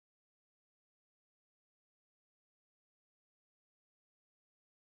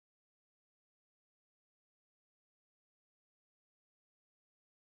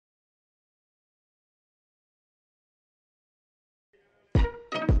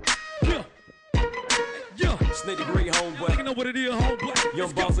Snake the great homeboy. You know what it is, homeboy.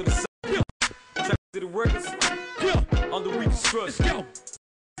 Young boss of the South. Yeah. Track to the workers. Yeah. On the weakest trust. Let's go.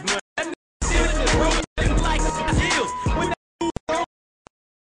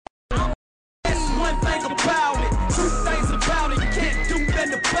 That's one thing about it. Two things about it. You can't do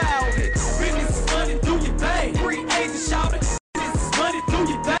nothing about it. Business is money, do your thing. Free agent shout it. Business is money, do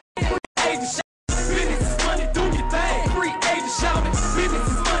your thing. Free agent shout it. Business is money, do your thing. Free agent shout it. Business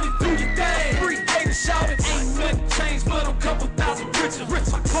is money, do your thing. Free agent shout it. Ain't nothing changed, but I'm a couple thousand richer.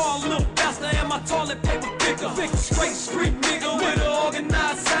 My car a little faster and my toilet paper thicker. Straight street nigga with an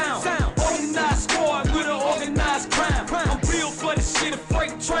organized sound. Organized squad with an organized crime. I'm built for this shit. A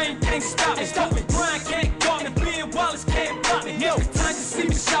freight train can't stop me. Grind can't guard me. Ben Wallace can't block me. Every time you see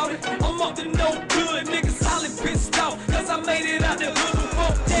me shout it, I'm up to no good. Niggas hollering pissed off, cause I made it out the hood.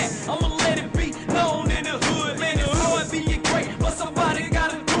 Before that, I'ma let it be known in the hood. Man, it's hard being great, but somebody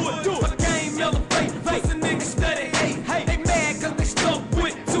gotta do it. A game elevate, face a nigga study. Hey, they mad cause they stuck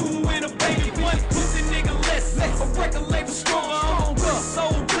with two in a baby. One pussy nigga less. A record label stronger, so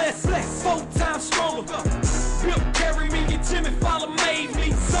blessed. 4 times stronger. Whip carry me, and Jimmy follow made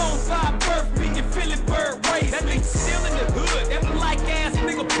me. Zone 5 birth me, and Philly Bird raised. That nigga still in the hood. That black ass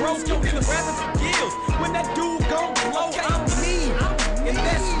nigga broke. Yo, in the rappers and gills. When that dude gon' blow, I'm me. And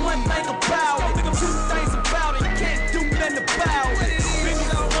that's one thing about it. Two things about it. You can't do nothing about it. Business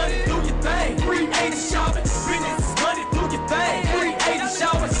is money, do your thing. Free agent shout it. Business is money, do your thing. Free agent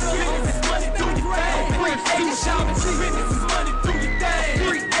shout it. Business is money, do your thing. Free agent shout it. Business is money, do your thing.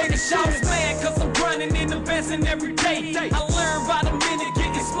 Free agent shout it. Man, cause I'm grinding and investing every day. I learn by the minute,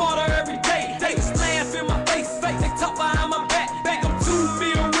 getting smarter every day. They just laugh in my face. They talk behind my back. Think I'm 2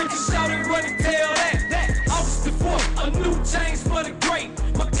 million rich and shout it, run and tell that. August the 4th, a new change for the great.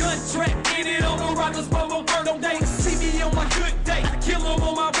 My contract ended on the rockers, but my bird don't day. See me on my good day, I kill them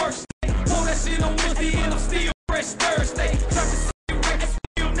on my worst day. Pour that shit on Wednesday and I'm still fresh Thursday. Try to see records,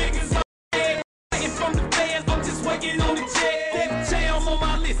 real niggas on the head. Fighting from the fans, I'm just waiting on the jet. That jam on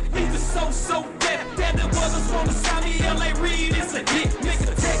my list, these are so dead. That the brothers wanna sign me, LA Reid is a hit.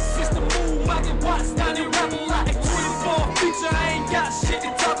 Nigga, Texas the move, I can watch down and rap a lot. 24 feature, I ain't got shit to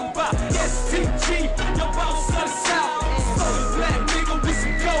talk about. STG, your boss of the South. So black nigga with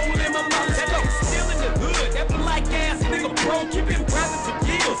some gold in my mouth. That nigga still in the hood, that black ass nigga bro, keep it rapping for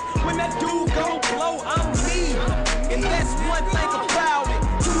years. When that dude gon' blow, I'm me. And that's one thing about it.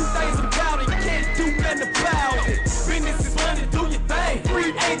 Two things about it, you can't do nothing about it. Business is money, do your thing.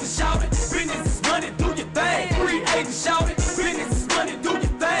 Free agent shout it. Business is money, do your thing. Free agent shout it. Business is money, do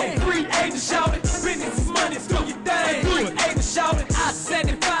your thing. Free agent shout it. Business is money, do your thing. Free agent shout it. I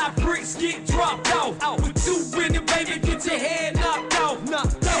 75 bricks get dropped off. With 2 winning, baby, get your head knocked off.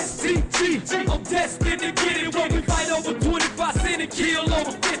 STG, I'm destined to get it. When we fight over 25 cents and kill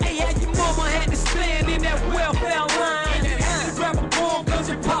over 50. Hey, how your mama had to stand in that welfare line. And had to grab a bomb cause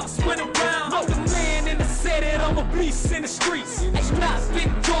your pops went around. I'm the man in the set and I'm a beast in the streets. Hey, not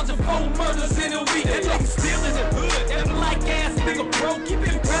spitting Georgia 4 murders in a week. That nigga still in the hood. That black ass nigga bro, keep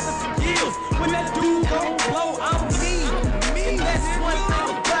it rapping for years. When that dude gon' blow, I'm me. And that's one thing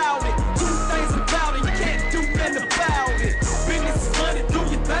about it. Two things about it. You can't do nothing about it. Business is money, do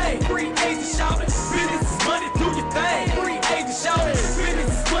your thing. Free agent shout it. Business is money, do your thing. Free agent shout it.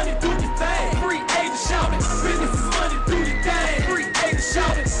 Business is money, do your thing. Free agent shout it. Business is money, do your thing. Free agent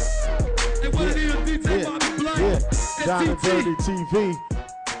shout it. And what it is, DJ Bobby Blunt. Yeah, Down and Dirty TV.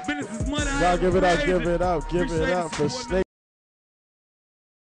 Business is money. Y'all give it up, give it up, give it up for Snake.